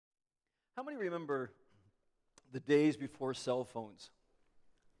How many remember the days before cell phones?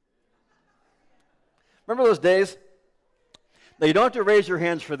 Remember those days? Now, you don't have to raise your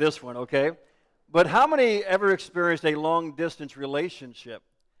hands for this one, okay? But how many ever experienced a long-distance relationship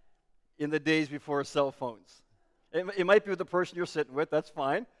in the days before cell phones? It might be with the person you're sitting with. That's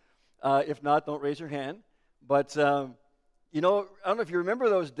fine. If not, don't raise your hand. But, I don't know if you remember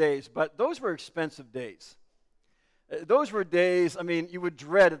those days, but those were expensive days. Those were days, you would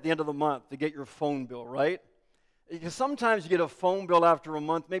dread at the end of the month to get your phone bill, right? Because sometimes you get a phone bill after a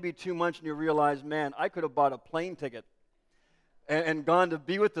month, maybe 2 months, and you realize, man, I could have bought a plane ticket and gone to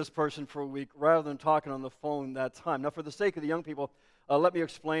be with this person for a week rather than talking on the phone that time. Now, for the sake of the young people, let me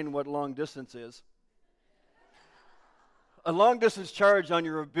explain what long distance is. A long-distance charge on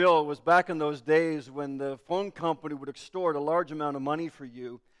your bill was back in those days when the phone company would extort a large amount of money from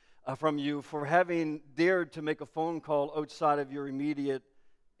you for having dared to make a phone call outside of your immediate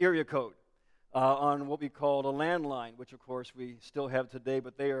area code on what we called a landline, which, of course, we still have today,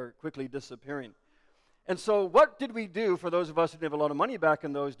 but they are quickly disappearing. And so what did we do, for those of us who didn't have a lot of money back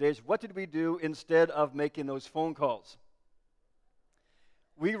in those days, what did we do instead of making those phone calls?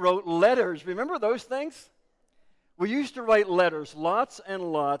 We wrote letters. Remember those things? We used to write letters, lots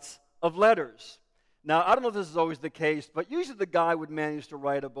and lots of letters. Now, I don't know if this is always the case, but usually the guy would manage to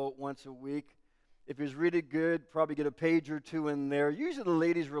write about once a week. If he was really good, probably get a page or two in there. Usually the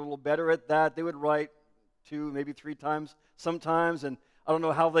ladies were a little better at that. They would write 2, maybe 3 times sometimes, and I don't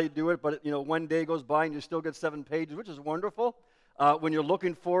know how they do it, but one day goes by and you still get 7 pages, which is wonderful. When you're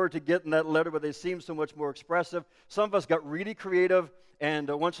looking forward to getting that letter, but they seem so much more expressive. Some of us got really creative, and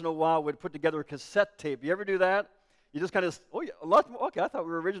once in a while would put together a cassette tape. You ever do that? You just kind of, a lot more, okay, I thought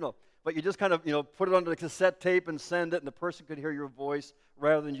we were original. But you just kind of, put it onto the cassette tape and send it, and the person could hear your voice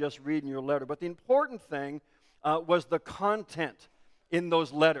rather than just reading your letter. But the important thing was the content in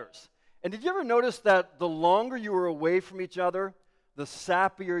those letters. And did you ever notice that the longer you were away from each other, the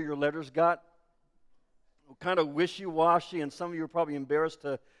sappier your letters got? Kind of wishy-washy, and some of you are probably embarrassed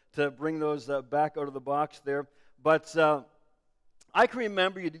to bring those back out of the box there. But I can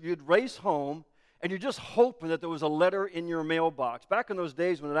remember you'd race home, and you're just hoping that there was a letter in your mailbox. Back in those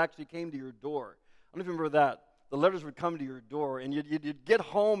days when it actually came to your door. I don't know if you remember that. The letters would come to your door, and you'd get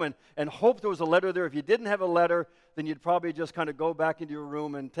home and hope there was a letter there. If you didn't have a letter, then you'd probably just kind of go back into your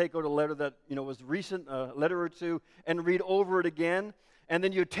room and take out a letter that was recent, a letter or two, and read over it again. And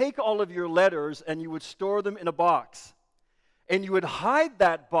then you'd take all of your letters, and you would store them in a box. And you would hide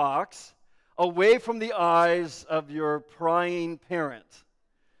that box away from the eyes of your prying parent.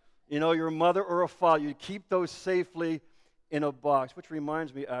 Your mother or a father. You keep those safely in a box, which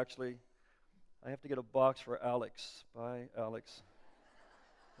reminds me, actually, I have to get a box for Alex. Bye, Alex.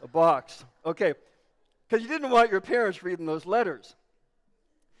 A box. Okay, because you didn't want your parents reading those letters.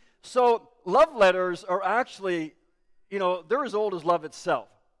 So love letters are actually, they're as old as love itself.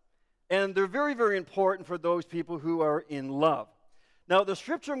 And they're very, very important for those people who are in love. Now, the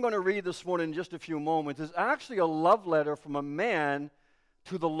scripture I'm going to read this morning in just a few moments is actually a love letter from a man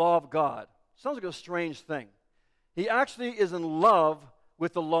to the law of God. Sounds like a strange thing. He actually is in love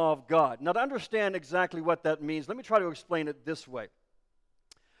with the law of God. Now, to understand exactly what that means, let me try to explain it this way.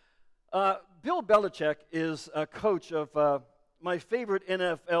 Bill Belichick is a coach of my favorite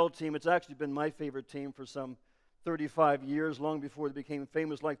NFL team. It's actually been my favorite team for some 35 years, long before they became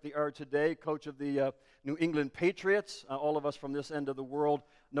famous like they are today. Coach of the New England Patriots. All of us from this end of the world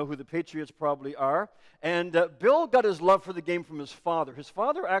know who the Patriots probably are. And Bill got his love for the game from his father. His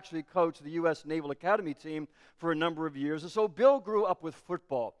father actually coached the U.S. Naval Academy team for a number of years. And so Bill grew up with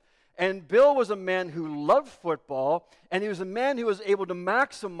football. And Bill was a man who loved football, and he was a man who was able to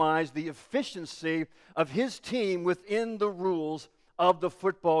maximize the efficiency of his team within the rules of the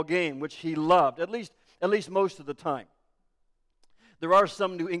football game, which he loved, at least most of the time. There are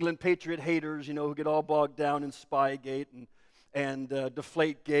some New England Patriot haters, who get all bogged down in Spygate and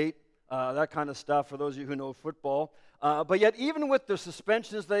Deflategate, that kind of stuff, for those of you who know football. But yet, even with the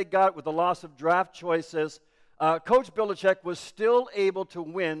suspensions they got, with the loss of draft choices, Coach Belichick was still able to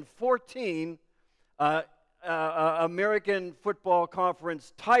win 14 American Football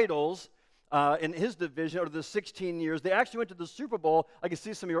Conference titles in his division over the 16 years. They actually went to the Super Bowl. I can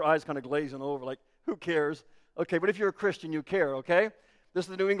see some of your eyes kind of glazing over, like, who cares? Okay, but if you're a Christian, you care, okay? This is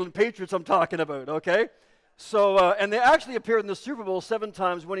the New England Patriots I'm talking about, okay? So, and they actually appeared in the Super Bowl 7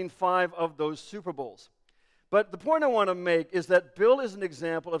 times, winning 5 of those Super Bowls. But the point I want to make is that Bill is an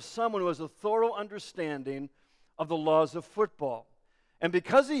example of someone who has a thorough understanding of the laws of football. And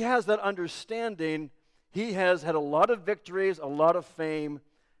because he has that understanding, he has had a lot of victories, a lot of fame,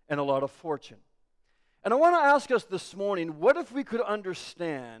 and a lot of fortune. And I want to ask us this morning, what if we could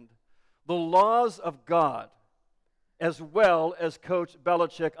understand the laws of God, as well as Coach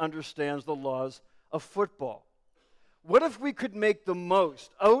Belichick understands the laws of football. What if we could make the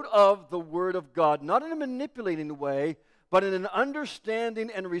most out of the Word of God, not in a manipulating way, but in an understanding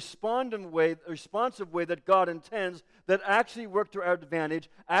and responsive way that God intends, that actually worked to our advantage,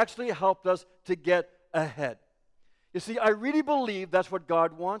 actually helped us to get ahead? You see, I really believe that's what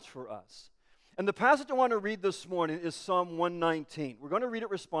God wants for us. And the passage I want to read this morning is Psalm 119. We're going to read it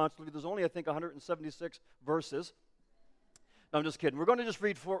responsibly. There's only, I think, 176 verses. No, I'm just kidding. We're going to just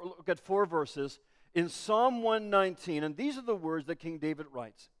look at 4 verses in Psalm 119, and these are the words that King David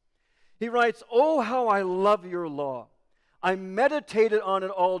writes. He writes, "Oh, how I love your law. I meditated on it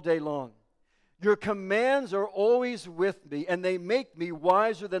all day long. Your commands are always with me, and they make me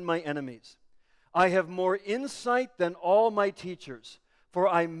wiser than my enemies. I have more insight than all my teachers, for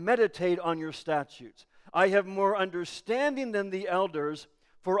I meditate on your statutes. I have more understanding than the elders,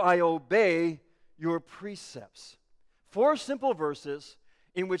 for I obey your precepts." 4 simple verses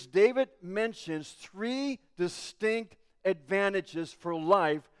in which David mentions 3 distinct advantages for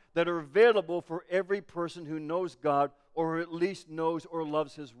life that are available for every person who knows God, or at least knows or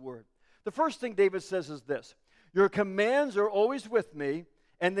loves His Word. The first thing David says is this: your commands are always with me,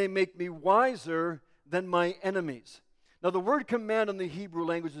 and they make me wiser than my enemies. Now, the word command in the Hebrew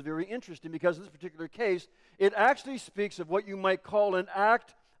language is very interesting, because in this particular case, it actually speaks of what you might call an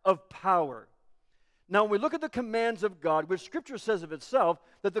act of power. Now, when we look at the commands of God, which Scripture says of itself,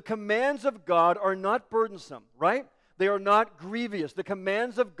 that the commands of God are not burdensome, right? They are not grievous. The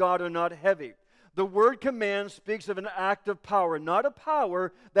commands of God are not heavy. The word command speaks of an act of power, not a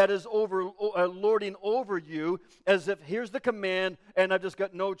power that is lording over you, as if here's the command and I've just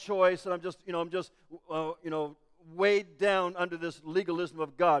got no choice and I'm just weighed down under this legalism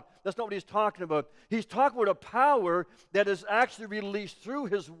of God. That's not what he's talking about. He's talking about a power that is actually released through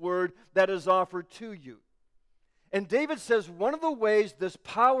His Word that is offered to you. And David says one of the ways this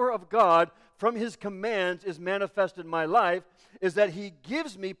power of God from His commands is manifested in my life is that He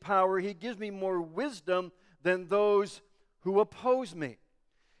gives me power, He gives me more wisdom than those who oppose me.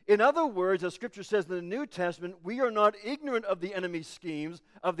 In other words, as Scripture says in the New Testament, we are not ignorant of the enemy's schemes,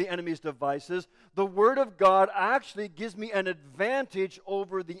 of the enemy's devices. The Word of God actually gives me an advantage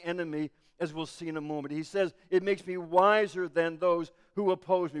over the enemy, as we'll see in a moment. He says, it makes me wiser than those who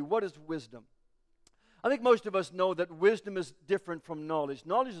oppose me. What is wisdom? I think most of us know that wisdom is different from knowledge.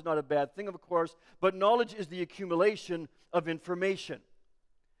 Knowledge is not a bad thing, of course, but knowledge is the accumulation of information.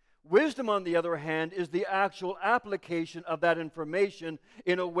 Wisdom, on the other hand, is the actual application of that information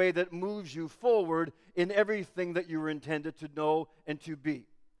in a way that moves you forward in everything that you were intended to know and to be.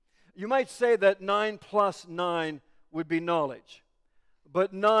 You might say that 9 plus 9 would be knowledge,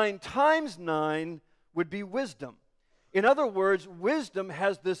 but 9 times 9 would be wisdom. In other words, wisdom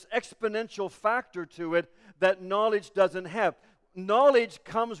has this exponential factor to it that knowledge doesn't have. Knowledge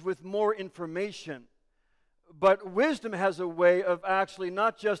comes with more information, but wisdom has a way of actually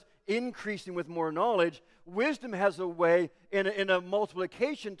not just increasing with more knowledge. Wisdom has a way, in a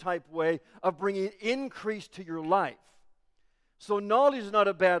multiplication type way, of bringing increase to your life. So knowledge is not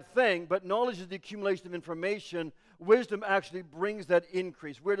a bad thing, but knowledge is the accumulation of information. Wisdom actually brings that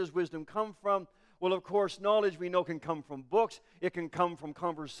increase. Where does wisdom come from? Well, of course, knowledge we know can come from books. It can come from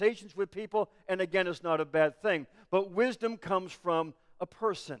conversations with people. And again, it's not a bad thing. But wisdom comes from a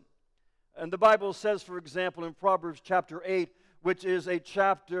person. And the Bible says, for example, in Proverbs chapter 8, which is a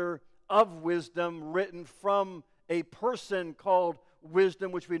chapter of wisdom written from a person called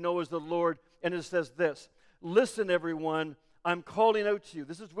Wisdom, which we know as the Lord. And it says this: listen, everyone, I'm calling out to you.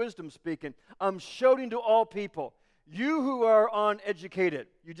 This is wisdom speaking. I'm shouting to all people. You who are uneducated,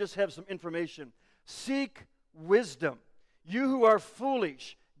 you just have some information. Seek wisdom. You who are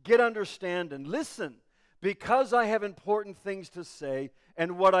foolish, get understanding. Listen, because I have important things to say,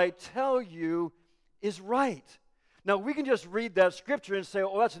 and what I tell you is right. Now, we can just read that scripture and say,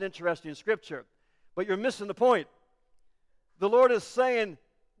 oh, that's an interesting scripture. But you're missing the point. The Lord is saying,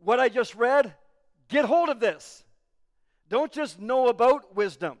 what I just read, get hold of this. Don't just know about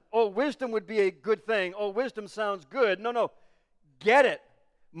wisdom. Oh, wisdom would be a good thing. Oh, wisdom sounds good. No. Get it.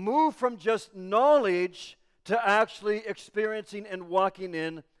 Move from just knowledge to actually experiencing and walking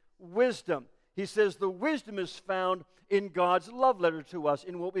in wisdom. He says the wisdom is found in God's love letter to us,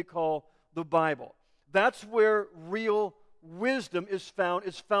 in what we call the Bible. That's where real wisdom is found.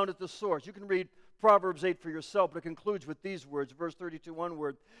 It's found at the source. You can read Proverbs 8 for yourself, but it concludes with these words, verse 32, one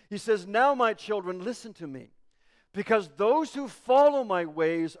word. He says, now, my children, listen to me, because those who follow my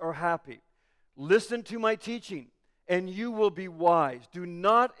ways are happy. Listen to my teaching, and you will be wise. Do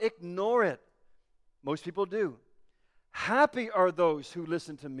not ignore it. Most people do. Happy are those who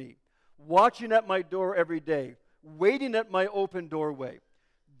listen to me. watching at my door every day, waiting at my open doorway.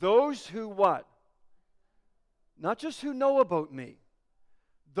 Those who what? Not just who know about me.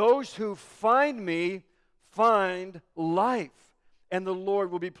 Those who find me find life, and the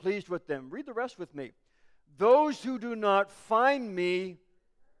Lord will be pleased with them. Read the rest with me. Those who do not find me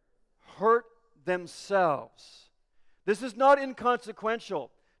hurt themselves. This is not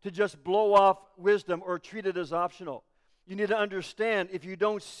inconsequential to just blow off wisdom or treat it as optional. You need to understand, if you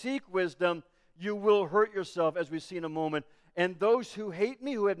don't seek wisdom, you will hurt yourself, as we see in a moment. And those who hate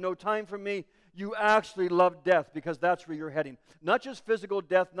me, who have no time for me, you actually love death, because that's where you're heading. Not just physical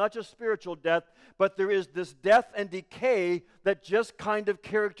death, not just spiritual death, but there is this death and decay that just kind of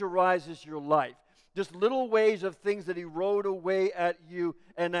characterizes your life. Just little ways of things that erode away at you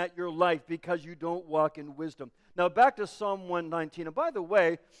and at your life because you don't walk in wisdom. Now back to Psalm 119. And by the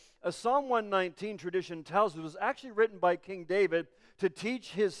way, a Psalm 119 tradition tells us it was actually written by King David to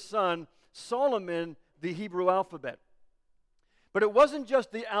teach his son Solomon the Hebrew alphabet. But it wasn't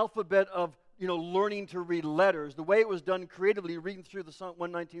just the alphabet of learning to read letters. The way it was done creatively, reading through the Psalm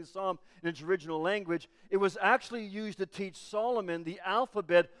 119 Psalm in its original language, it was actually used to teach Solomon the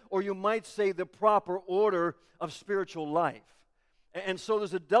alphabet, or you might say the proper order of spiritual life. And so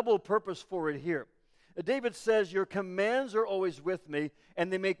there's a double purpose for it here. David says, your commands are always with me,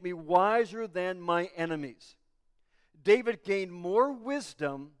 and they make me wiser than my enemies. David gained more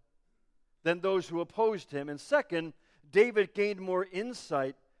wisdom than those who opposed him. And second, David gained more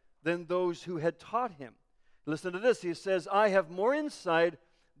insight than those who had taught him. Listen to this. He says, I have more insight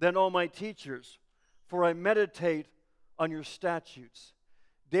than all my teachers, for I meditate on your statutes.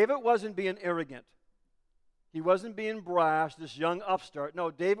 David wasn't being arrogant. He wasn't being brash, this young upstart. No,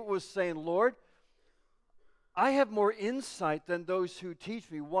 David was saying, Lord, I have more insight than those who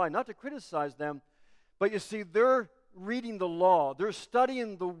teach me. Why? Not to criticize them, but you see, they're reading the law. They're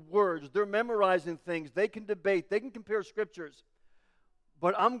studying the words. They're memorizing things. They can debate. They can compare scriptures.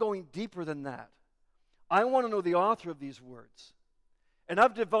 But I'm going deeper than that. I want to know the author of these words. And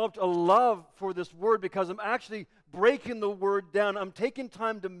I've developed a love for this word because I'm actually breaking the word down. I'm taking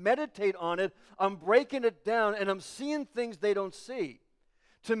time to meditate on it. I'm breaking it down, and I'm seeing things they don't see.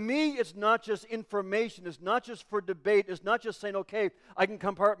 To me, it's not just information. It's not just for debate. It's not just saying, okay, I can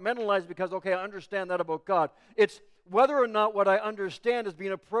compartmentalize because, okay, I understand that about God. It's whether or not what I understand is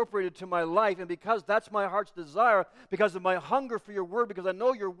being appropriated to my life, and because that's my heart's desire, because of my hunger for your word, because I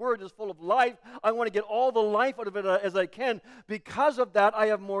know your word is full of life, I want to get all the life out of it as I can. Because of that, I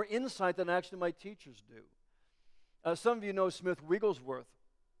have more insight than actually my teachers do. Some of you know Smith Wigglesworth,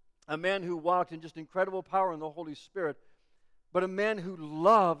 a man who walked in just incredible power in the Holy Spirit, but a man who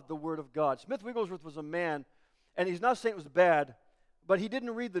loved the Word of God. Smith Wigglesworth was a man, and he's not saying it was bad, but he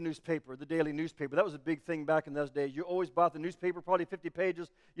didn't read the newspaper, the daily newspaper. That was a big thing back in those days. You always bought the newspaper, probably 50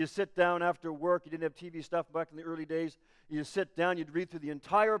 pages. You sit down after work. You didn't have TV stuff back in the early days. You sit down, you'd read through the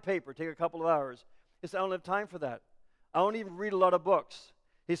entire paper, take a couple of hours. He said, I don't have time for that. I don't even read a lot of books.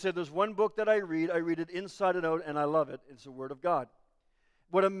 He said, there's one book that I read it inside and out, and I love it. It's the Word of God.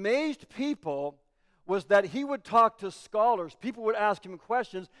 What amazed people was that he would talk to scholars. People would ask him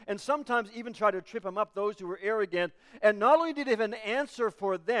questions and sometimes even try to trip him up, those who were arrogant. And not only did he have an answer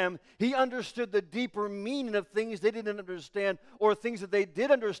for them, he understood the deeper meaning of things they didn't understand or things that they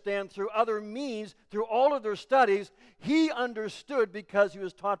did understand through other means, through all of their studies. He understood because he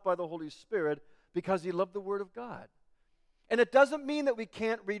was taught by the Holy Spirit, because he loved the Word of God. And it doesn't mean that we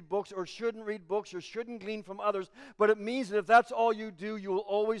can't read books or shouldn't read books or shouldn't glean from others, but it means that if that's all you do, you will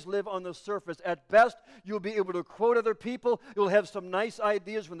always live on the surface. At best, you'll be able to quote other people. You'll have some nice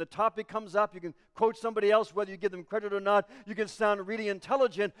ideas. When the topic comes up, you can quote somebody else, whether you give them credit or not. You can sound really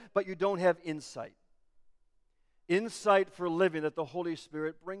intelligent, but you don't have insight. Insight for living that the Holy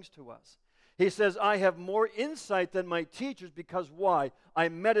Spirit brings to us. He says, I have more insight than my teachers because why? I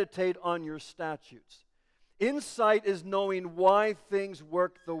meditate on your statutes. Insight is knowing why things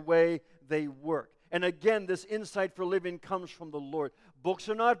work the way they work. And again, this insight for living comes from the Lord. Books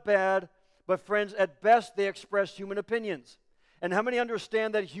are not bad, but friends, at best they express human opinions. And how many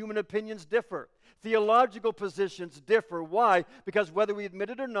understand that human opinions differ? Theological positions differ. Why? Because whether we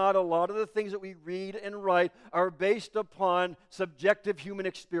admit it or not, a lot of the things that we read and write are based upon subjective human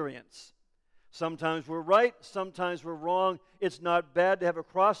experience. Sometimes we're right, sometimes we're wrong. It's not bad to have a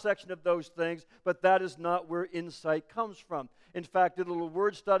cross-section of those things, but that is not where insight comes from. In fact, did a little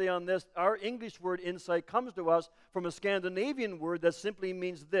word study on this. Our English word insight comes to us from a Scandinavian word that simply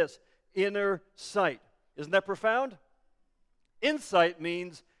means this, inner sight. Isn't that profound? Insight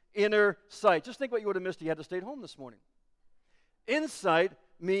means inner sight. Just think what you would have missed if you had to stay at home this morning. Insight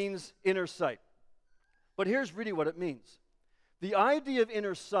means inner sight. But here's really what it means. The idea of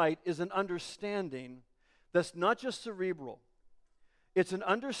inner sight is an understanding that's not just cerebral. It's an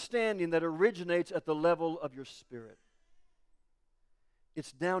understanding that originates at the level of your spirit.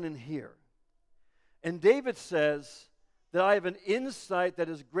 It's down in here. And David says that I have an insight that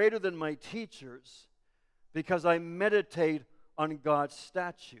is greater than my teachers because I meditate on God's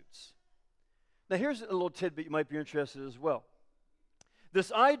statutes. Now here's a little tidbit you might be interested in as well.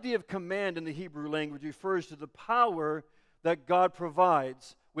 This idea of command in the Hebrew language refers to the power that God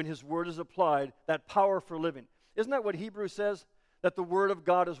provides when His Word is applied, that power for living. Isn't that what Hebrews says? That the Word of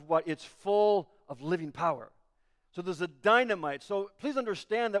God is what? It's full of living power. So there's a dynamite. So please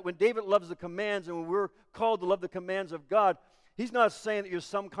understand that when David loves the commands and when we're called to love the commands of God, he's not saying that you're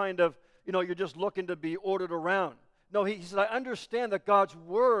some kind of, you're just looking to be ordered around. No, he said, I understand that God's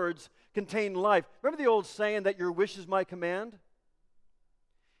words contain life. Remember the old saying that your wish is my command?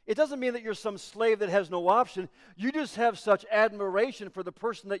 It doesn't mean that you're some slave that has no option. You just have such admiration for the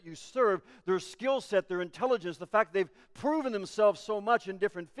person that you serve, their skill set, their intelligence, the fact they've proven themselves so much in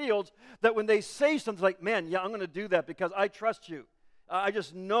different fields that when they say something like, man, yeah, I'm going to do that because I trust you. I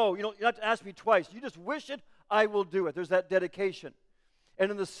just know. You don't have to ask me twice. You just wish it, I will do it. There's that dedication. And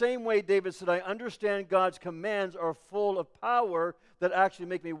in the same way, David said, I understand God's commands are full of power that actually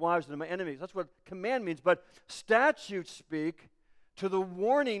make me wiser than my enemies. That's what command means. But statutes speak to the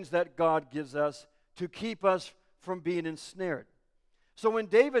warnings that God gives us to keep us from being ensnared. So when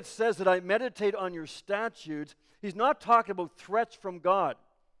David says that I meditate on your statutes, he's not talking about threats from God.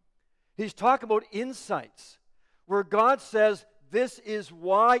 He's talking about insights where God says, this is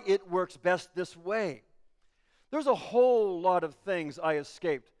why it works best this way. There's a whole lot of things I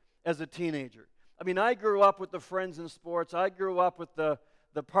escaped as a teenager. I mean, I grew up with the friends in sports. I grew up with the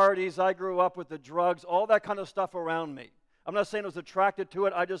parties. I grew up with the drugs, all that kind of stuff around me. I'm not saying I was attracted to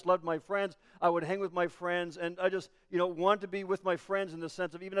it. I just loved my friends. I would hang with my friends, and I just, wanted to be with my friends in the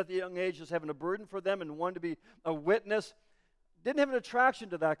sense of even at the young age, just having a burden for them and wanted to be a witness. Didn't have an attraction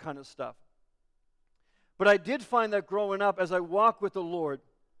to that kind of stuff. But I did find that growing up, as I walked with the Lord,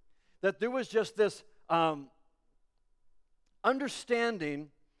 that there was just this understanding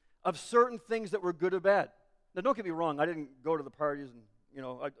of certain things that were good or bad. Now, don't get me wrong. I didn't go to the parties, and,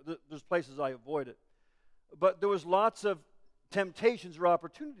 there's places I avoided. But there was lots of temptations or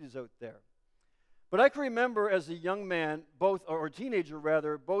opportunities out there. But I can remember as a young man, or a teenager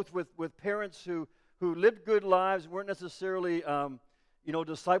rather, both with parents who lived good lives, weren't necessarily,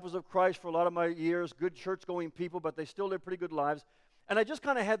 disciples of Christ for a lot of my years, good church-going people, but they still lived pretty good lives. And I just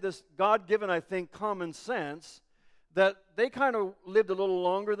kind of had this God-given, I think, common sense that they kind of lived a little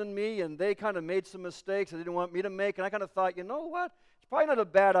longer than me, and they kind of made some mistakes they didn't want me to make. And I kind of thought, you know what? It's probably not a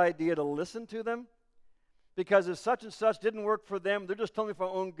bad idea to listen to them. Because if such and such didn't work for them, they're just telling me for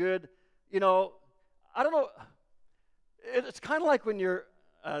my own good. I don't know. It's kind of like when you're,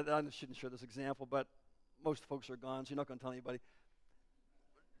 I shouldn't share this example, but most folks are gone, so you're not going to tell anybody.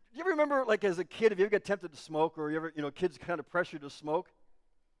 Do you ever remember, like as a kid, if you ever get tempted to smoke, or you ever, kids kind of pressure you to smoke?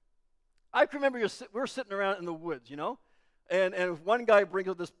 I can remember we were sitting around in the woods, and if one guy brings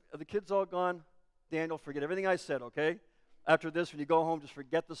up this, are the kids all gone? Daniel, forget everything I said, okay? After this, when you go home, just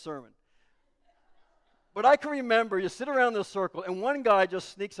forget the sermon. But I can remember you sit around this circle, and one guy just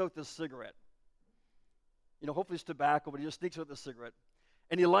sneaks out this cigarette. Hopefully it's tobacco, but he just sneaks out this cigarette.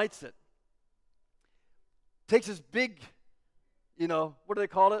 And he lights it. Takes his big, what do they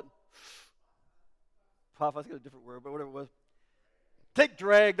call it? Puff, I think it's a different word, but whatever it was.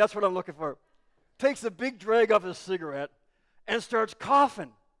 Drag, that's what I'm looking for. Takes a big drag off his cigarette and starts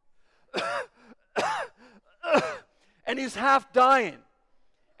coughing. And he's half dying.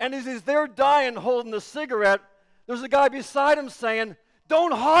 And as he's there dying, holding the cigarette, there's a guy beside him saying,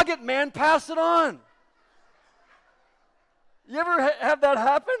 don't hog it, man, pass it on. You ever have that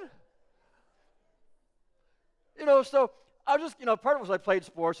happen? So I just, part of it was I played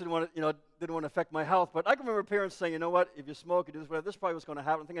sports, didn't want to affect my health, but I can remember parents saying, you know what, if you smoke, you do this, whatever, this is probably what's going to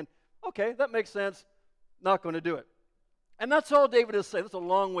happen. I'm thinking, okay, that makes sense, not going to do it. And that's all David is saying. That's a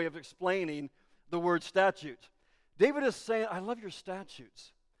long way of explaining the word statutes. David is saying, I love your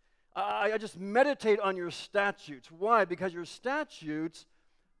statutes. I just meditate on your statutes. Why? Because your statutes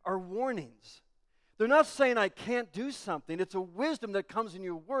are warnings. They're not saying I can't do something. It's a wisdom that comes in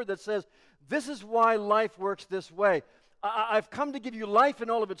your word that says, this is why life works this way. I've come to give you life in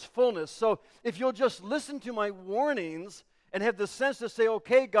all of its fullness. So if you'll just listen to my warnings and have the sense to say,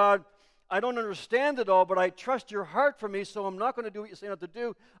 okay, God, I don't understand it all, but I trust your heart for me, so I'm not going to do what you say not to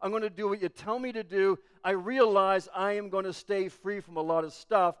do. I'm going to do what you tell me to do. I realize I am going to stay free from a lot of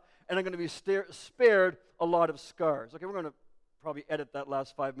stuff, and I'm going to be spared a lot of scars. Okay, we're going to probably edit that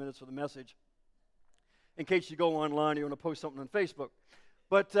last 5 minutes of the message. in case you go online or you want to post something on Facebook.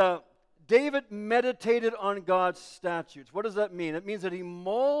 But David meditated on God's statutes. What does that mean? It means that he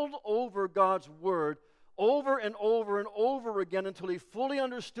mulled over God's word over and over and over again until he fully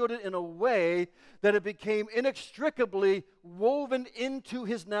understood it in a way that it became inextricably woven into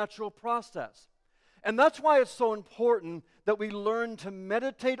his natural process. And that's why it's so important that we learn to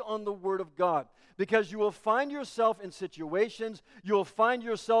meditate on the Word of God. Because you will find yourself in situations, you'll find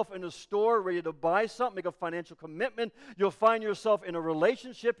yourself in a store ready to buy something, make a financial commitment, you'll find yourself in a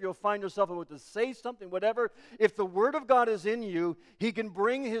relationship, you'll find yourself about to say something, whatever. If the Word of God is in you, He can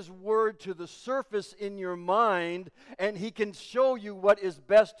bring His Word to the surface in your mind, and He can show you what is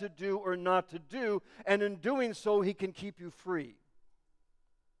best to do or not to do, and in doing so, He can keep you free.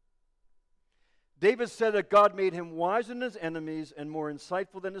 David said that God made him wiser than his enemies and more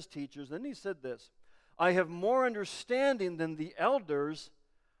insightful than his teachers. Then he said this, I have more understanding than the elders,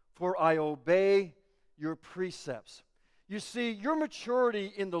 for I obey your precepts. You see, your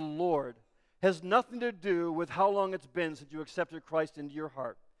maturity in the Lord has nothing to do with how long it's been since you accepted Christ into your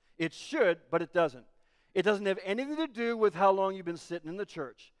heart. It should, but it doesn't. It doesn't have anything to do with how long you've been sitting in the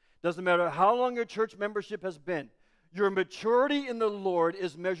church. It doesn't matter how long your church membership has been. Your maturity in the Lord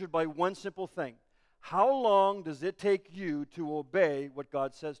is measured by one simple thing. How long does it take you to obey what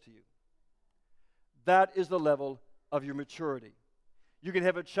God says to you? That is the level of your maturity. You can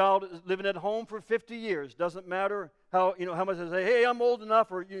have a child living at home for 50 years. Doesn't matter how much they say, hey, I'm old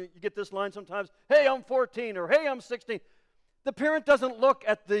enough, or you get this line sometimes, hey, I'm 14, or hey, I'm 16. The parent doesn't look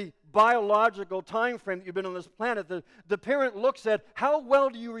at the biological time frame that you've been on this planet. The parent looks at how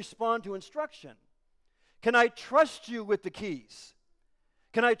well do you respond to instruction. Can I trust you with the keys?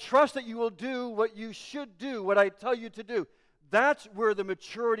 Can I trust that you will do what you should do, what I tell you to do? That's where the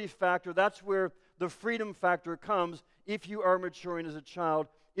maturity factor, that's where the freedom factor comes if you are maturing as a child,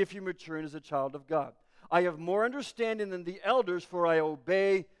 if you're maturing as a child of God. I have more understanding than the elders, for I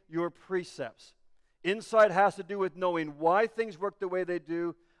obey your precepts. Insight has to do with knowing why things work the way they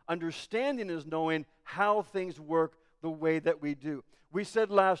do. Understanding is knowing how things work the way that we do. We said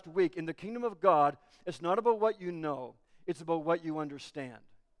last week, in the kingdom of God, it's not about what you know. It's about what you understand.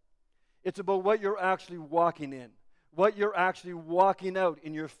 It's about what you're actually walking in, what you're actually walking out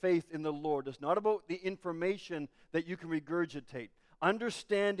in your faith in the Lord. It's not about the information that you can regurgitate.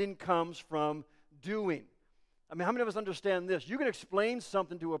 Understanding comes from doing. I mean, how many of us understand this? You can explain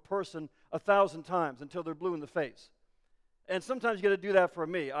something to a person 1,000 times until they're blue in the face. And sometimes you got to do that for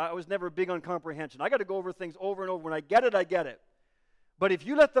me. I was never big on comprehension. I got to go over things over and over. When I get it, I get it. But if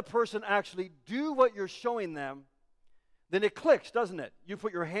you let the person actually do what you're showing them, then it clicks, doesn't it? You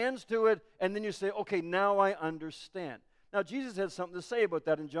put your hands to it, and then you say, okay, now I understand. Now, Jesus had something to say about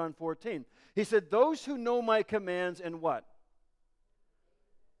that in John 14. He said, those who know my commands and what?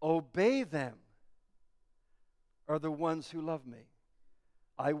 Obey them are the ones who love me.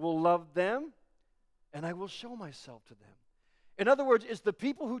 I will love them, and I will show myself to them. In other words, it's the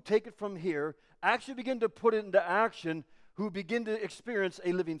people who take it from here, actually begin to put it into action, who begin to experience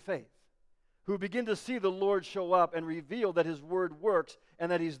a living faith, who begin to see the Lord show up and reveal that His Word works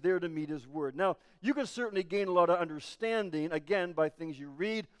and that He's there to meet His Word. Now, you can certainly gain a lot of understanding, again, by things you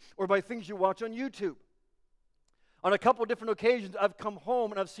read or by things you watch on YouTube. On a couple of different occasions, I've come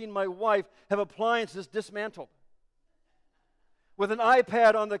home and I've seen my wife have appliances dismantled with an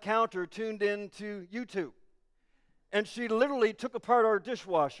iPad on the counter tuned into YouTube. And she literally took apart our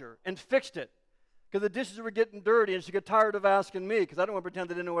dishwasher and fixed it, because the dishes were getting dirty, and she got tired of asking me, because I don't want to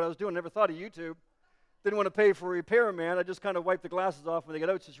pretend I didn't know what I was doing. Never thought of YouTube. Didn't want to pay for a repairman. I just kind of wiped the glasses off when they got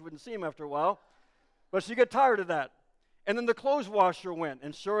out so she wouldn't see them after a while. But she got tired of that. And then the clothes washer went,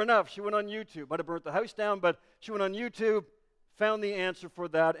 and sure enough, she went on YouTube. Might have burnt the house down, but she went on YouTube, found the answer for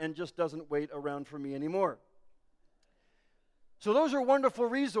that, and just doesn't wait around for me anymore. So those are wonderful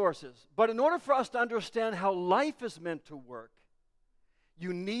resources. But in order for us to understand how life is meant to work,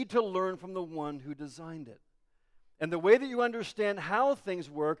 you need to learn from the one who designed it. And the way that you understand how things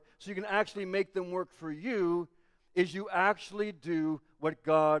work, so you can actually make them work for you, is you actually do what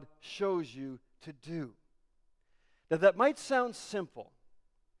God shows you to do. Now, that might sound simple,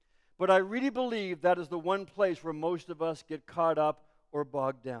 but I really believe that is the one place where most of us get caught up or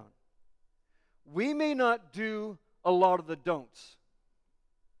bogged down. We may not do a lot of the don'ts,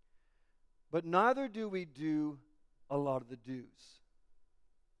 but neither do we do a lot of the do's.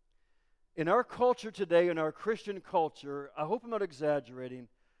 In our culture today, in our Christian culture, I hope I'm not exaggerating,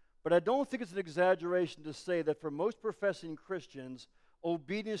 but I don't think it's an exaggeration to say that for most professing Christians,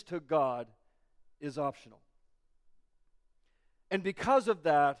 obedience to God is optional. And because of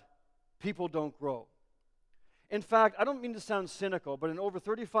that, people don't grow. In fact, I don't mean to sound cynical, but in over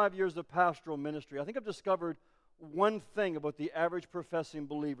 35 years of pastoral ministry, I think I've discovered one thing about the average professing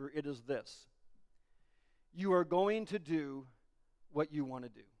believer. It is this: you are going to do what you want to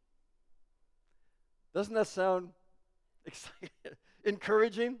do. Doesn't that sound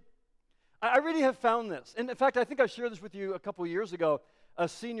encouraging? I really have found this. And in fact, I think I shared this with you a couple of years ago. A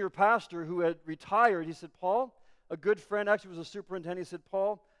senior pastor who had retired, he said, Paul, a good friend, actually was a superintendent, he said,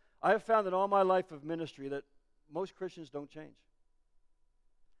 Paul, I have found in all my life of ministry that most Christians don't change.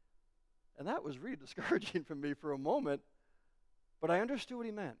 And that was really discouraging for me for a moment, but I understood what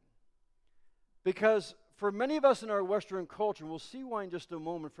he meant. Because for many of us in our Western culture, and we'll see why in just a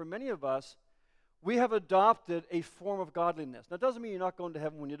moment, for many of us, we have adopted a form of godliness. Now, it doesn't mean you're not going to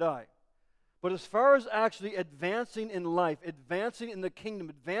heaven when you die. But as far as actually advancing in life, advancing in the kingdom,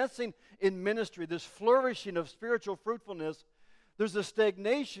 advancing in ministry, this flourishing of spiritual fruitfulness, there's a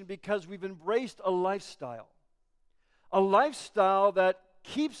stagnation because we've embraced a lifestyle that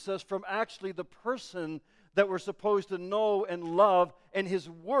keeps us from actually the person that we're supposed to know and love, and His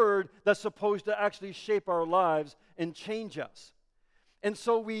Word that's supposed to actually shape our lives and change us. And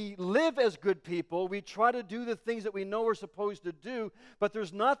so we live as good people. We try to do the things that we know we're supposed to do, but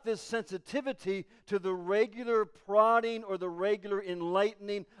there's not this sensitivity to the regular prodding or the regular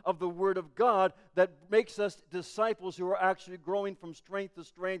enlightening of the Word of God that makes us disciples who are actually growing from strength to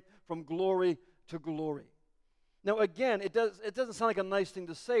strength, from glory to glory. Now, again, it doesn't sound like a nice thing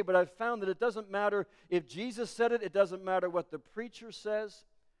to say, but I've found that it doesn't matter if Jesus said it. It doesn't matter what the preacher says.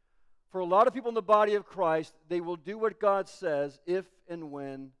 For a lot of people in the body of Christ, they will do what God says if and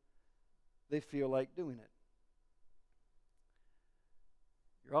when they feel like doing it.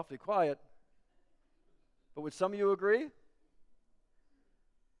 You're awfully quiet. But would some of you agree?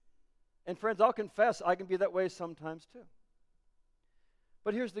 And friends, I'll confess, I can be that way sometimes too.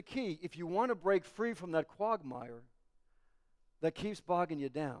 But here's the key. If you want to break free from that quagmire that keeps bogging you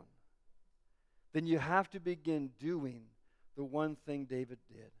down, then you have to begin doing the one thing David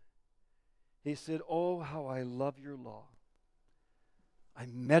did. He said, oh, how I love your law. I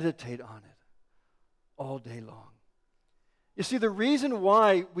meditate on it all day long. You see, the reason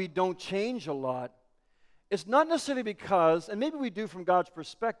why we don't change a lot is not necessarily because, and maybe we do from God's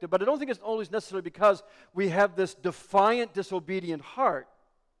perspective, but I don't think it's always necessarily because we have this defiant, disobedient heart.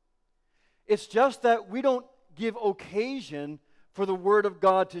 It's just that we don't give occasion for the Word of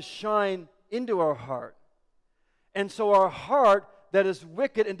God to shine into our heart. And so our heart, that is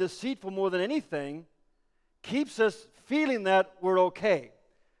wicked and deceitful more than anything, keeps us feeling that we're okay.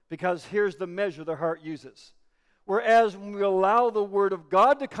 Because here's the measure the heart uses. Whereas when we allow the Word of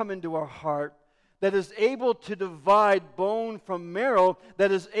God to come into our heart, that is able to divide bone from marrow,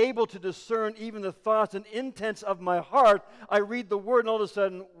 that is able to discern even the thoughts and intents of my heart, I read the Word and all of a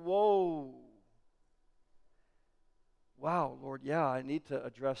sudden, whoa. Wow, Lord, yeah, I need to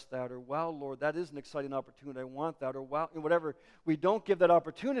address that. Or, wow, Lord, that is an exciting opportunity. I want that. Or, wow, whatever. We don't give that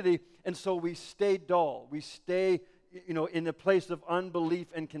opportunity, and so we stay dull. We stay, in a place of unbelief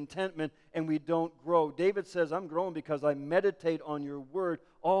and contentment, and we don't grow. David says, I'm growing because I meditate on your word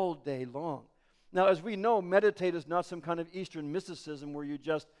all day long. Now, as we know, meditate is not some kind of Eastern mysticism where you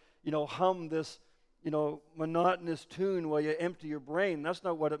just, hum this, monotonous tune while you empty your brain. That's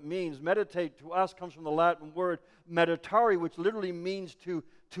not what it means. Meditate to us comes from the Latin word meditare, which literally means to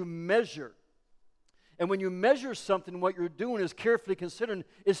measure. And when you measure something, what you're doing is carefully considering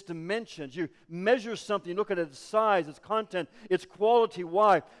its dimensions. You measure something, you look at its size, its content, its quality.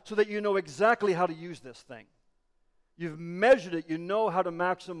 Why? So that you know exactly how to use this thing. You've measured it. You know how to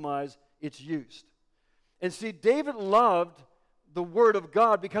maximize its use. And see, David loved the Word of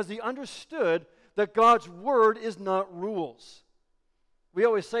God because he understood that God's Word is not rules. We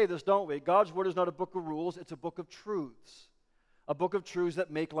always say this, don't we? God's Word is not a book of rules, it's a book of truths. A book of truths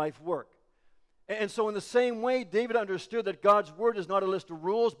that make life work. And so in the same way, David understood that God's Word is not a list of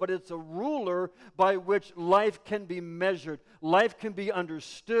rules, but it's a ruler by which life can be measured, life can be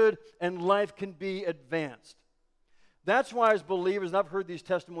understood, and life can be advanced. That's why as believers, and I've heard these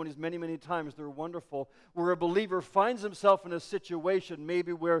testimonies many, many times, they're wonderful, where a believer finds himself in a situation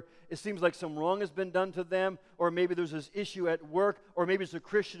maybe where it seems like some wrong has been done to them, or maybe there's this issue at work, or maybe it's a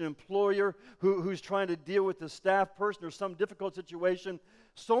Christian employer who's trying to deal with the staff person or some difficult situation.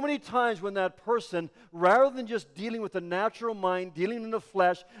 So many times when that person, rather than just dealing with the natural mind, dealing in the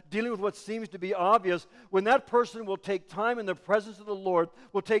flesh, dealing with what seems to be obvious, when that person will take time in the presence of the Lord,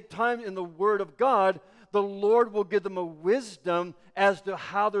 will take time in the Word of God, the Lord will give them a wisdom as to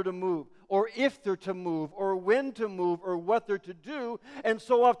how they're to move, or if they're to move, or when to move, or what they're to do. And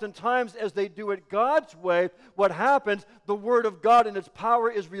so oftentimes, as they do it God's way, what happens, the Word of God and its power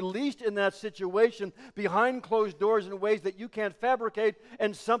is released in that situation behind closed doors in ways that you can't fabricate,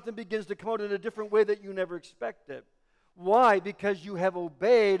 and something begins to come out in a different way that you never expected. Why? Because you have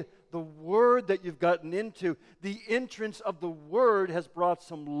obeyed the Word that you've gotten into. The entrance of the Word has brought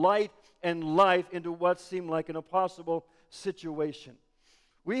some light and life into what seemed like an impossible situation.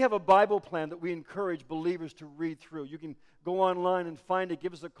 We have a Bible plan that we encourage believers to read through. You can go online and find it,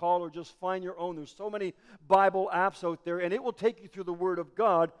 give us a call, or just find your own. There's so many Bible apps out there, and it will take you through the Word of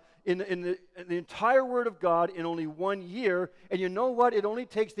God, in the entire Word of God in only 1 year. And you know what? It only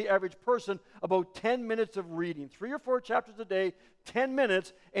takes the average person about 10 minutes of reading. 3 or 4 chapters a day, 10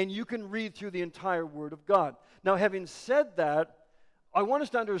 minutes, and you can read through the entire Word of God. Now, having said that, I want us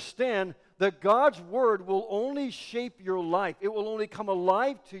to understand that God's Word will only shape your life. It will only come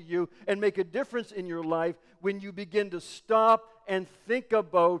alive to you and make a difference in your life when you begin to stop and think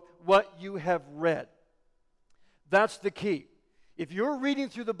about what you have read. That's the key. If you're reading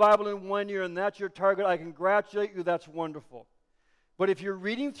through the Bible in 1 year and that's your target, I congratulate you, that's wonderful. But if you're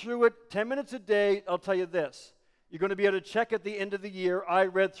reading through it 10 minutes a day, I'll tell you this. You're going to be able to check at the end of the year, I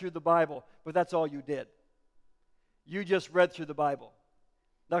read through the Bible, but that's all you did. You just read through the Bible.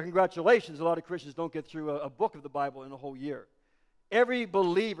 Now, congratulations, a lot of Christians don't get through a book of the Bible in a whole year. Every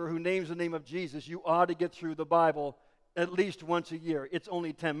believer who names the name of Jesus, you ought to get through the Bible at least once a year. It's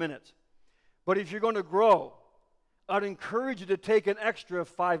only 10 minutes. But if you're going to grow, I'd encourage you to take an extra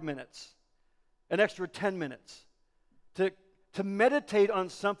 5 minutes, an extra 10 minutes, to meditate on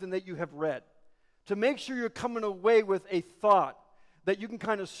something that you have read, to make sure you're coming away with a thought that you can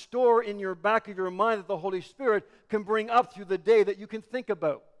kind of store in your back of your mind that the Holy Spirit can bring up through the day that you can think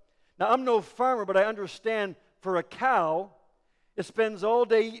about. Now, I'm no farmer, but I understand for a cow, it spends all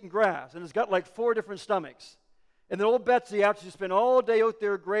day eating grass, and it's got like 4 different stomachs. And then old Betsy, after she spent all day out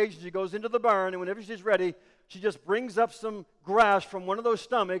there grazing, she goes into the barn, and whenever she's ready, she just brings up some grass from one of those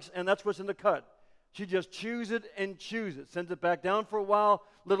stomachs, and that's what's in the cut. She just chews it and chews it, sends it back down for a while,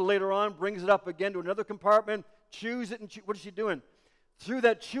 a little later on, brings it up again to another compartment, chews it, and what is she doing? Through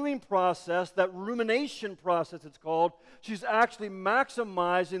that chewing process, that rumination process it's called, she's actually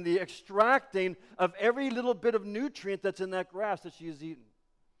maximizing the extracting of every little bit of nutrient that's in that grass that she has eaten.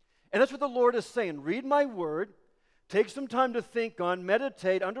 And that's what the Lord is saying. Read my word, take some time to think on,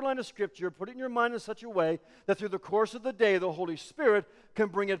 meditate, underline a scripture, put it in your mind in such a way that through the course of the day, the Holy Spirit can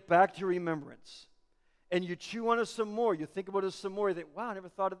bring it back to your remembrance. And you chew on it some more, you think about it some more, you think, wow, I never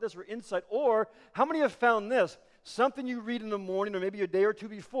thought of this, or insight. Or, how many have found this? Something you read in the morning or maybe a day or two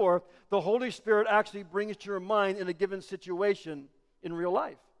before, the Holy Spirit actually brings to your mind in a given situation in real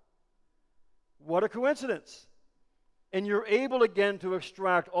life. What a coincidence. And you're able again to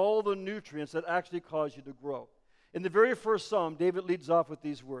extract all the nutrients that actually cause you to grow. In the very first psalm, David leads off with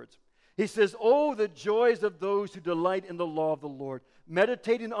these words. He says, "Oh, the joys of those who delight in the law of the Lord,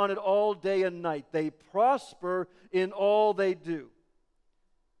 meditating on it all day and night. They prosper in all they do."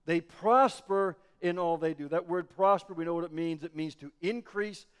 They prosper in all they do. That word prosper, we know what it means. It means to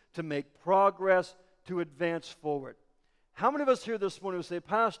increase, to make progress, to advance forward. How many of us here this morning will say,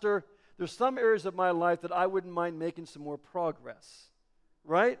 Pastor, there's some areas of my life that I wouldn't mind making some more progress,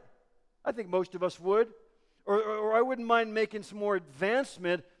 right? I think most of us would. Or I wouldn't mind making some more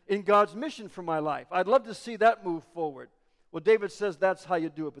advancement in God's mission for my life. I'd love to see that move forward. Well, David says that's how you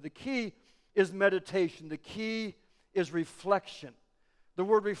do it. But the key is meditation. The key is reflection. The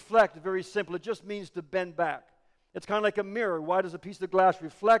word reflect is very simple. It just means to bend back. It's kind of like a mirror. Why does a piece of glass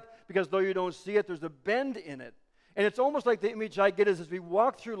reflect? Because though you don't see it, there's a bend in it. And it's almost like the image I get is as we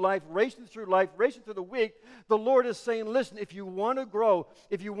walk through life, racing through the week, the Lord is saying, listen, if you want to grow,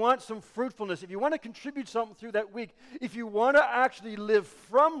 if you want some fruitfulness, if you want to contribute something through that week, if you want to actually live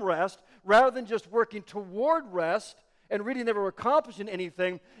from rest rather than just working toward rest and really never accomplishing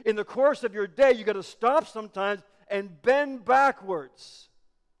anything, in the course of your day, you've got to stop sometimes and bend backwards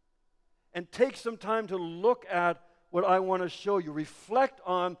and take some time to look at what I want to show you. Reflect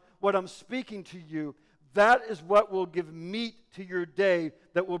on what I'm speaking to you. That is what will give meat to your day,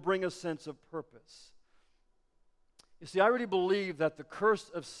 that will bring a sense of purpose. You see, I really believe that the curse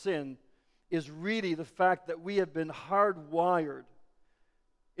of sin is really the fact that we have been hardwired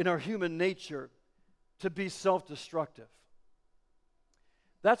in our human nature to be self-destructive.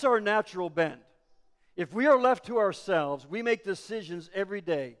 That's our natural bend. If we are left to ourselves, we make decisions every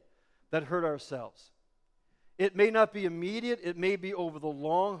day that hurt ourselves. It may not be immediate, it may be over the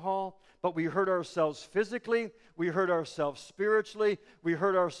long haul, but we hurt ourselves physically, we hurt ourselves spiritually, we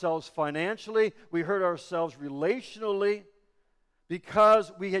hurt ourselves financially, we hurt ourselves relationally,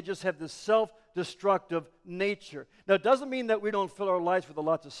 because we just have this self-destructive nature. Now, it doesn't mean that we don't fill our lives with a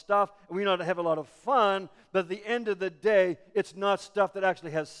lot of stuff and we don't have a lot of fun, but at the end of the day, it's not stuff that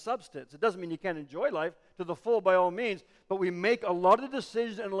actually has substance. It doesn't mean you can't enjoy life to the full by all means, but we make a lot of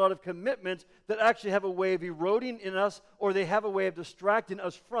decisions and a lot of commitments that actually have a way of eroding in us, or they have a way of distracting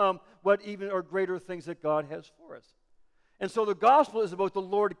us from what even are greater things that God has for us. And so the gospel is about the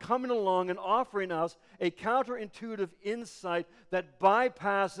Lord coming along and offering us a counterintuitive insight that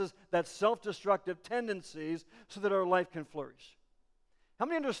bypasses that self-destructive tendencies so that our life can flourish. How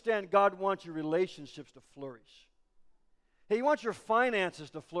many understand God wants your relationships to flourish? He wants your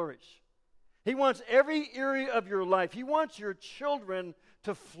finances to flourish. He wants every area of your life. He wants your children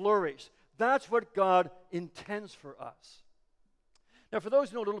to flourish. That's what God intends for us. Now, for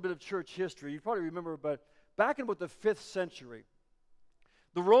those who know a little bit of church history, you probably remember back in about the 5th century,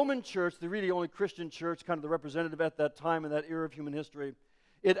 the Roman church, the really only Christian church, kind of the representative at that time in that era of human history,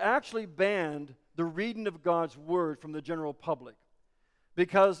 it actually banned the reading of God's word from the general public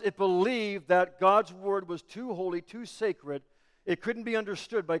because it believed that God's word was too holy, too sacred. It couldn't be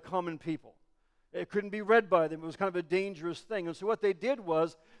understood by common people. It couldn't be read by them. It was kind of a dangerous thing. And so what they did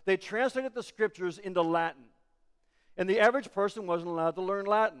was they translated the scriptures into Latin. And the average person wasn't allowed to learn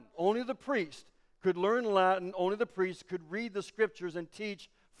Latin. Only the priest could learn Latin. Only the priest could read the scriptures and teach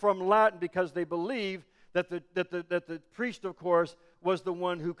from Latin because they believed that the priest, of course, was the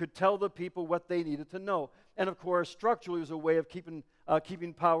one who could tell the people what they needed to know. And, of course, structurally, it was a way of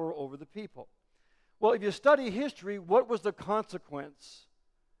keeping power over the people. Well, if you study history, what was the consequence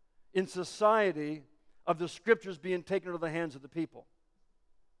in society of the scriptures being taken out of the hands of the people?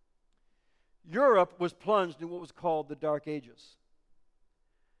 Europe was plunged in what was called the Dark Ages.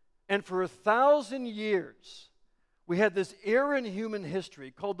 And for 1,000 years, we had this era in human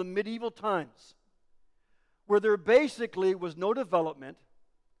history called the medieval times, where there basically was no development,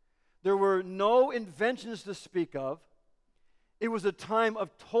 there were no inventions to speak of. It was a time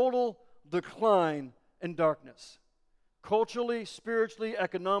of total decline and darkness. Culturally, spiritually,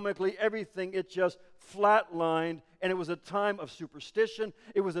 economically, everything, it just flatlined, and it was a time of superstition.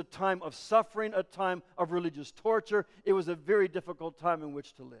 It was a time of suffering, a time of religious torture. It was a very difficult time in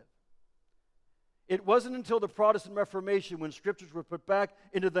which to live. It wasn't until the Protestant Reformation, when scriptures were put back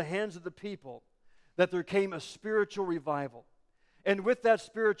into the hands of the people, that there came a spiritual revival. And with that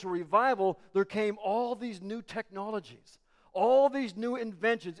spiritual revival, there came all these new technologies, all these new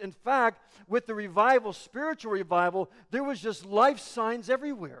inventions. In fact, with the revival, spiritual revival, there was just life signs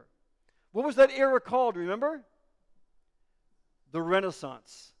everywhere. What was that era called, remember? The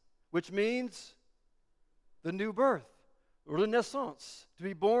Renaissance, which means the new birth, renaissance, to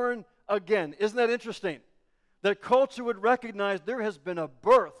be born again. Isn't that interesting? That culture would recognize there has been a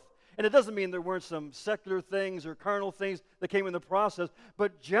birth. And it doesn't mean there weren't some secular things or carnal things that came in the process,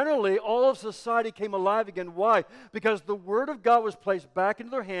 but generally all of society came alive again. Why? Because the Word of God was placed back into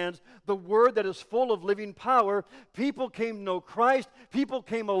their hands, the Word that is full of living power. People came to know Christ, people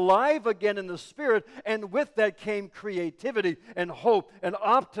came alive again in the Spirit, and with that came creativity and hope and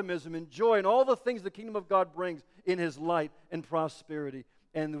optimism and joy and all the things the kingdom of God brings in His light and prosperity,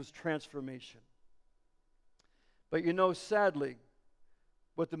 and there was transformation. But you know, sadly,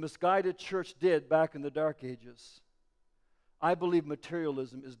 what the misguided church did back in the Dark Ages, I believe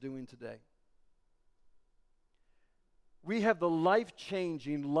materialism is doing today. We have the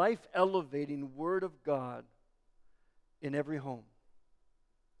life-changing, life-elevating Word of God in every home.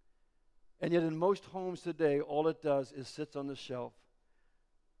 And yet in most homes today, all it does is sits on the shelf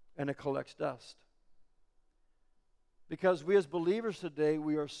and it collects dust. Because we as believers today,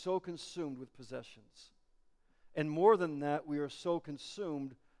 we are so consumed with possessions. And more than that, we are so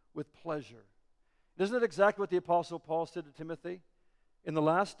consumed with pleasure. Isn't it exactly what the Apostle Paul said to Timothy? In the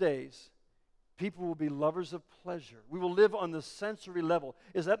last days, people will be lovers of pleasure. We will live on the sensory level.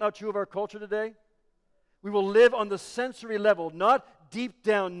 Is that not true of our culture today? We will live on the sensory level, not deep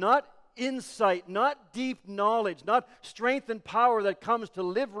down, not insight, not deep knowledge, not strength and power that comes to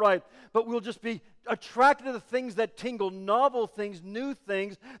live right, but we'll just be attracted to the things that tingle, novel things, new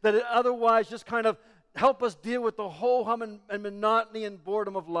things that otherwise just kind of help us deal with the ho-hum and monotony and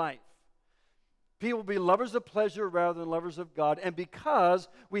boredom of life. People will be lovers of pleasure rather than lovers of God. And because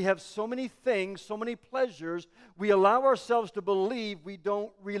we have so many things, so many pleasures, we allow ourselves to believe we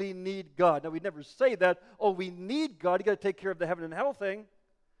don't really need God. Now, we never say that, oh, we need God. You got to take care of the heaven and hell thing.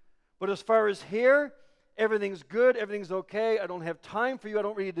 But as far as here, everything's good, everything's okay. I don't have time for you. I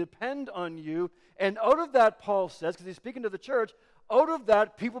don't really depend on you. And out of that, Paul says, because he's speaking to the church, out of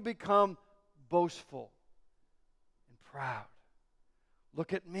that, people become boastful and proud.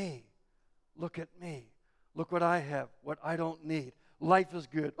 Look at me. Look at me. Look what I have, what I don't need. life is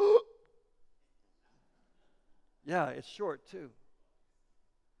good. Yeah, it's short too.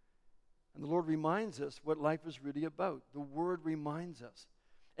 And the Lord reminds us what life is really about. The Word reminds us.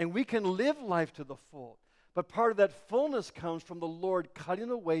 And we can live life to the full. But part of that fullness comes from the Lord cutting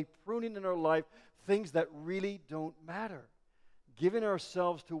away, pruning in our life things that really don't matter. Giving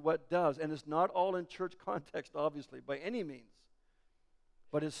ourselves to what does. And it's not all in church context, obviously, by any means.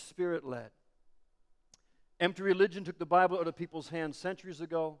 But it's Spirit-led. Empty religion took the Bible out of people's hands centuries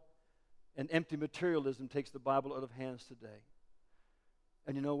ago. And empty materialism takes the Bible out of hands today.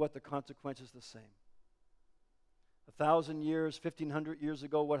 And you know what? The consequence is the same. 1,000 years, 1,500 years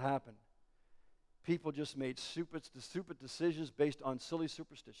ago, what happened? People just made stupid decisions based on silly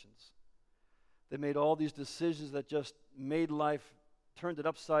superstitions. They made all these decisions that just made life, turned it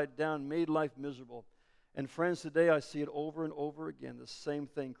upside down, made life miserable. And friends, today I see it over and over again, the same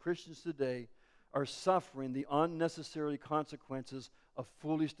thing. Christians today are suffering the unnecessary consequences of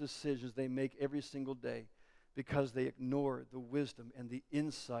foolish decisions they make every single day, because they ignore the wisdom and the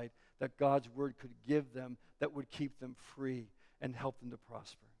insight that God's Word could give them that would keep them free and help them to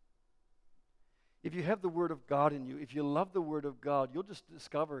prosper. If you have the Word of God in you, if you love the Word of God, you'll just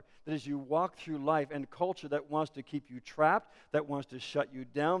discover that as you walk through life and culture that wants to keep you trapped, that wants to shut you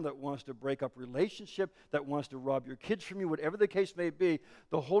down, that wants to break up relationship, that wants to rob your kids from you, whatever the case may be,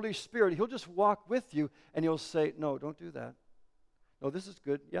 the Holy Spirit, He'll just walk with you and He'll say, no, don't do that. No, this is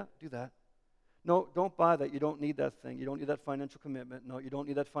good. Yeah, do that. No, don't buy that. You don't need that thing. You don't need that financial commitment. No, you don't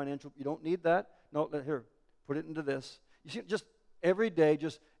need that you don't need that. No, here, put it into this. You see, just every day,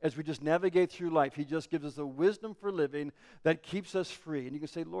 just as we just navigate through life, He just gives us the wisdom for living that keeps us free. And you can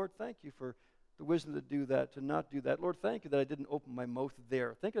say, Lord, thank you for the wisdom to do that, to not do that. Lord, thank you that I didn't open my mouth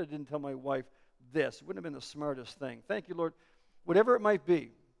there. Thank you that I didn't tell my wife this. It wouldn't have been the smartest thing. Thank you, Lord. Whatever it might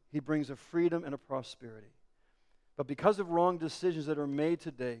be, He brings a freedom and a prosperity. But because of wrong decisions that are made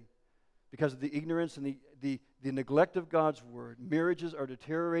today, because of the ignorance and the neglect of God's Word, marriages are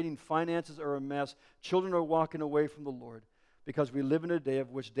deteriorating, finances are a mess, children are walking away from the Lord, because we live in a day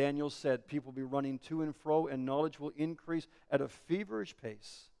of which Daniel said people will be running to and fro and knowledge will increase at a feverish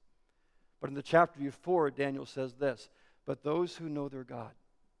pace. But in the chapter before, Daniel says this, but those who know their God,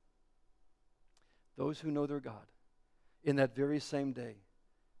 in that very same day,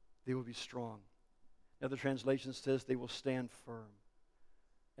 they will be strong. Another translation says they will stand firm.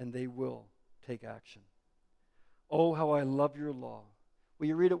 And they will take action. Oh, how I love your law. Will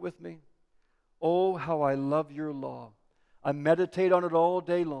you read it with me? Oh, how I love your law. I meditate on it all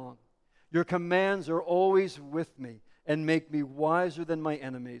day long. Your commands are always with me and make me wiser than my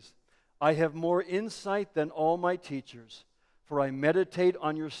enemies. I have more insight than all my teachers, for I meditate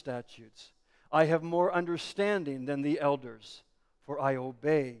on your statutes. I have more understanding than the elders, for I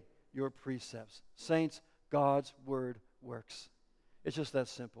obey your precepts. Saints, God's Word works. It's just that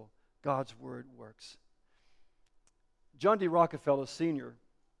simple. God's Word works. John D. Rockefeller Sr.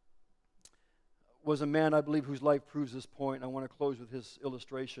 was a man, I believe, whose life proves this point. I want to close with his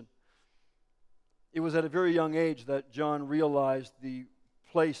illustration. It was at a very young age that John realized the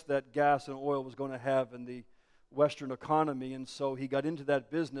place that gas and oil was going to have in the Western economy, and so he got into that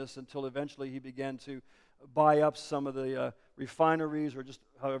business until eventually he began to buy up some of the refineries, or just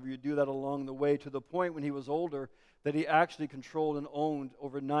however you do that along the way, to the point when he was older that he actually controlled and owned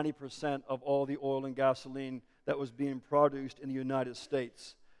over 90% of all the oil and gasoline that was being produced in the United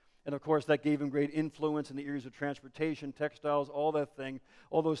States. And of course, that gave him great influence in the areas of transportation, textiles, all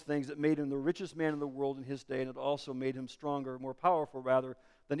those things that made him the richest man in the world in his day, and it also made him stronger, more powerful rather,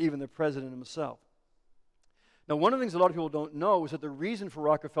 than even the president himself. Now, one of the things a lot of people don't know is that the reason for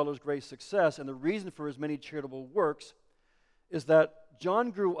Rockefeller's great success and the reason for his many charitable works is that John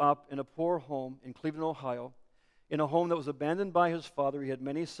grew up in a poor home in Cleveland, Ohio, in a home that was abandoned by his father. He had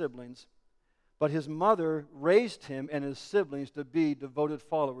many siblings, but his mother raised him and his siblings to be devoted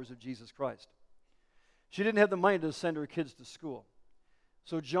followers of Jesus Christ. She didn't have the money to send her kids to school.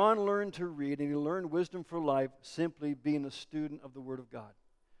 So John learned to read, and he learned wisdom for life simply being a student of the Word of God.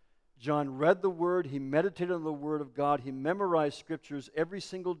 John read the Word, he meditated on the Word of God, he memorized Scriptures every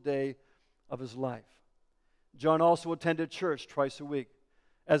single day of his life. John also attended church twice a week.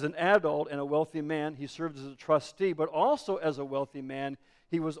 As an adult and a wealthy man, he served as a trustee, but also as a wealthy man,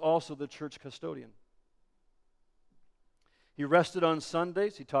 he was also the church custodian. He rested on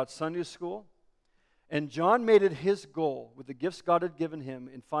Sundays, he taught Sunday school, and John made it his goal, with the gifts God had given him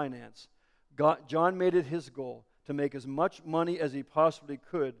in finance, John made it his goal to make as much money as he possibly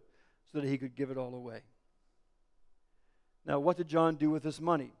could so that he could give it all away. Now, what did John do with his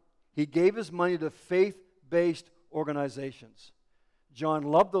money? He gave his money to faith-based organizations. John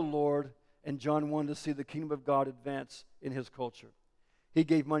loved the Lord, and John wanted to see the kingdom of God advance in his culture. He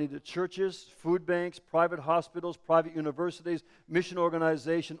gave money to churches, food banks, private hospitals, private universities, mission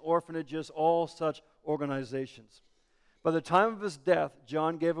organizations, orphanages, all such organizations. By the time of his death,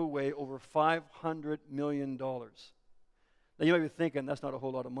 John gave away over $500 million. Now, you might be thinking, that's not a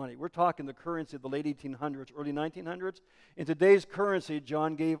whole lot of money. We're talking the currency of the late 1800s, early 1900s. In today's currency,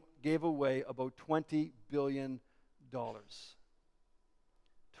 John gave away about $20 billion.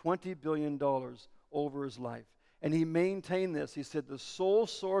 $20 billion over his life. And he maintained this. He said, the sole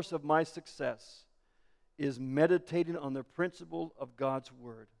source of my success is meditating on the principle of God's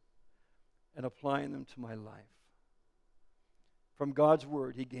Word and applying them to my life. From God's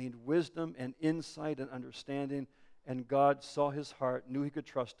Word, he gained wisdom and insight and understanding, and God saw his heart, knew he could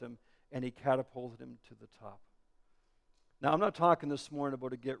trust him, and he catapulted him to the top. Now, I'm not talking this morning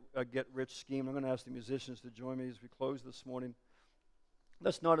about a get-rich scheme. I'm going to ask the musicians to join me as we close this morning.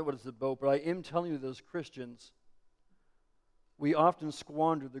 That's not what it's about, but I am telling you that as Christians, we often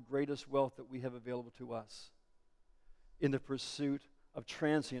squander the greatest wealth that we have available to us in the pursuit of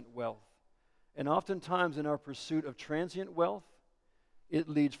transient wealth. And oftentimes in our pursuit of transient wealth, it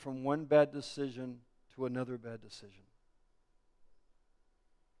leads from one bad decision to another bad decision.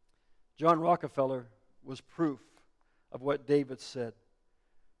 John Rockefeller was proof of what David said.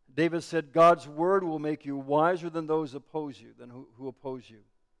 David said, God's word will make you wiser than those who oppose you,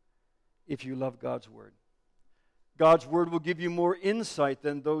 if you love God's word. God's word will give you more insight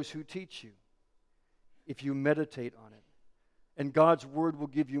than those who teach you, if you meditate on it. And God's word will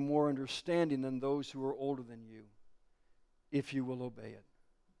give you more understanding than those who are older than you, if you will obey it.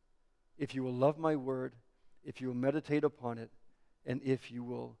 If you will love my word, if you will meditate upon it, and if you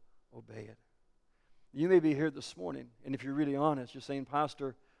will obey it. You may be here this morning, and if you're really honest, you're saying,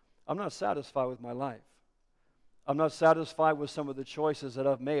 Pastor, I'm not satisfied with my life. I'm not satisfied with some of the choices that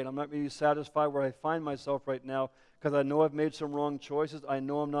I've made. I'm not really satisfied where I find myself right now because I know I've made some wrong choices. I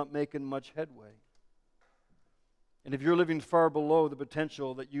know I'm not making much headway. And if you're living far below the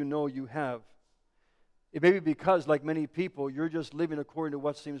potential that you know you have, it may be because, like many people, you're just living according to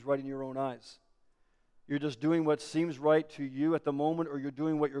what seems right in your own eyes. You're just doing what seems right to you at the moment, or you're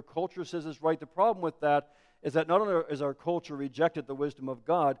doing what your culture says is right. The problem with that is that not only has our culture rejected the wisdom of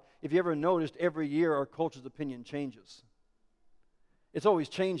God, if you ever noticed, every year our culture's opinion changes. It's always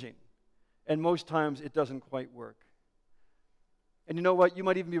changing, and most times it doesn't quite work. And you know what? You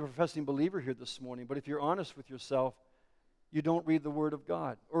might even be a professing believer here this morning, but if you're honest with yourself, you don't read the Word of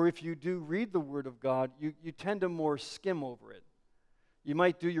God. Or if you do read the Word of God, you tend to more skim over it. You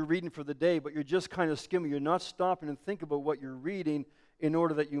might do your reading for the day, but you're just kind of skimming. You're not stopping and think about what you're reading in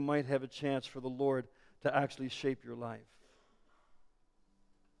order that you might have a chance for the Lord to actually shape your life.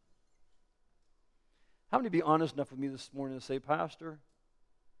 How many be honest enough with me this morning to say, Pastor,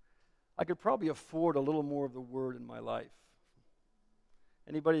 I could probably afford a little more of the Word in my life?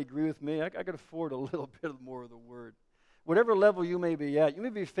 Anybody agree with me? I could afford a little bit more of the Word. Whatever level you may be at, you may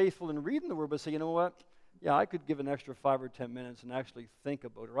be faithful in reading the Word, but say, you know what? Yeah, I could give an extra 5 or 10 minutes and actually think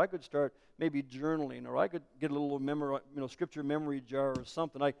about it. Or I could start maybe journaling, or I could get a little scripture memory jar or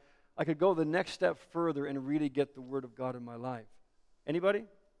something. I could go the next step further and really get the Word of God in my life. Anybody?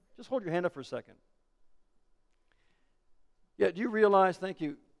 Just hold your hand up for a second. Yeah, do you realize, thank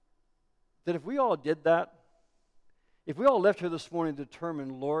you, that if we all did that, if we all left here this morning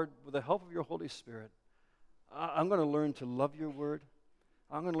determined, Lord, with the help of your Holy Spirit, I'm going to learn to love your Word.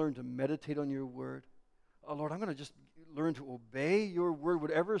 I'm going to learn to meditate on your Word. Oh, Lord, I'm going to just learn to obey your Word,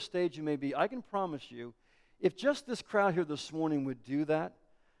 whatever stage you may be. I can promise you, if just this crowd here this morning would do that,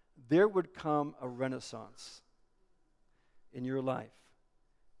 there would come a renaissance in your life,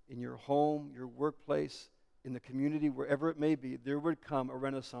 in your home, your workplace, in the community, wherever it may be. There would come a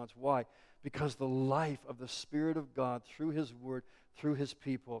renaissance. Why? Because the life of the Spirit of God through His Word, through His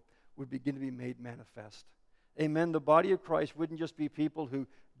people, would begin to be made manifest. Amen. The body of Christ wouldn't just be people who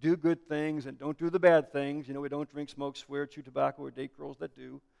do good things and don't do the bad things. We don't drink, smoke, swear, chew tobacco, or date girls that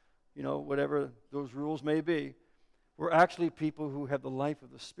do. Whatever those rules may be. We're actually people who have the life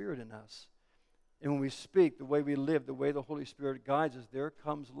of the Spirit in us. And when we speak, the way we live, the way the Holy Spirit guides us, there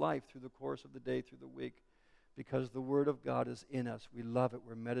comes life through the course of the day, through the week, because the Word of God is in us. We love it.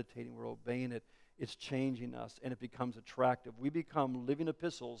 We're meditating. We're obeying it. It's changing us, and it becomes attractive. We become living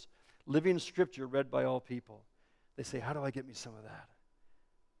epistles, living Scripture read by all people. They say, how do I get me some of that?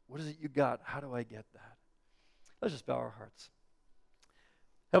 What is it you got? How do I get that? Let's just bow our hearts.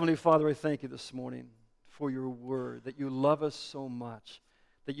 Heavenly Father, I thank you this morning for your Word, that you love us so much,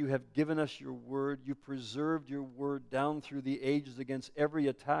 that you have given us your Word. You preserved your Word down through the ages against every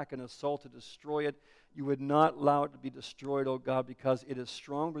attack and assault to destroy it. You would not allow it to be destroyed, O God, because it is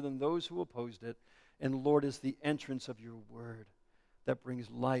stronger than those who opposed it. And Lord, is the entrance of your Word. that brings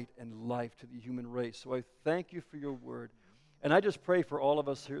light and life to the human race. So I thank you for your word. And I just pray for all of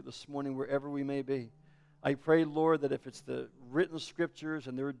us here this morning, wherever we may be. I pray, Lord, that if it's the written scriptures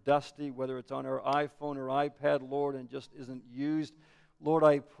and they're dusty, whether it's on our iPhone or iPad, Lord, and just isn't used, Lord,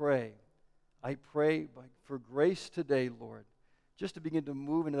 I pray for grace today, Lord, just to begin to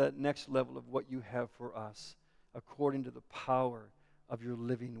move into that next level of what you have for us, according to the power of your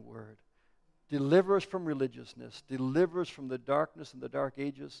living word. Deliver us from religiousness. Deliver us from the darkness and the dark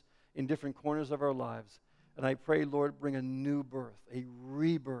ages in different corners of our lives. And I pray, Lord, bring a new birth, a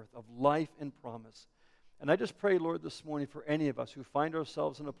rebirth of life and promise. And I just pray, Lord, this morning for any of us who find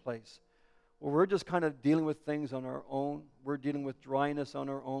ourselves in a place where we're just kind of dealing with things on our own. We're dealing with dryness on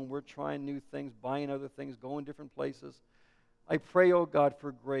our own. We're trying new things, buying other things, going different places. I pray, oh God,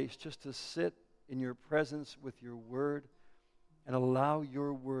 for grace just to sit in your presence with your word and allow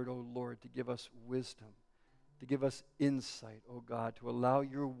your word, oh Lord, to give us wisdom, to give us insight, oh God, to allow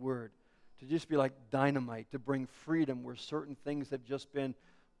your word to just be like dynamite, to bring freedom where certain things have just been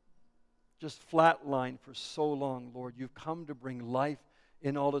flatlined for so long, Lord. You've come to bring life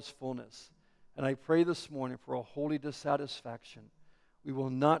in all its fullness. And I pray this morning for a holy dissatisfaction. We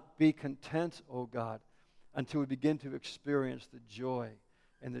will not be content, oh God, until we begin to experience the joy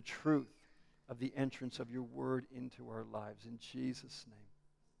and the truth of the entrance of your word into our lives. In Jesus'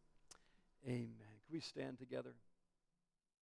 name, amen. Can we stand together?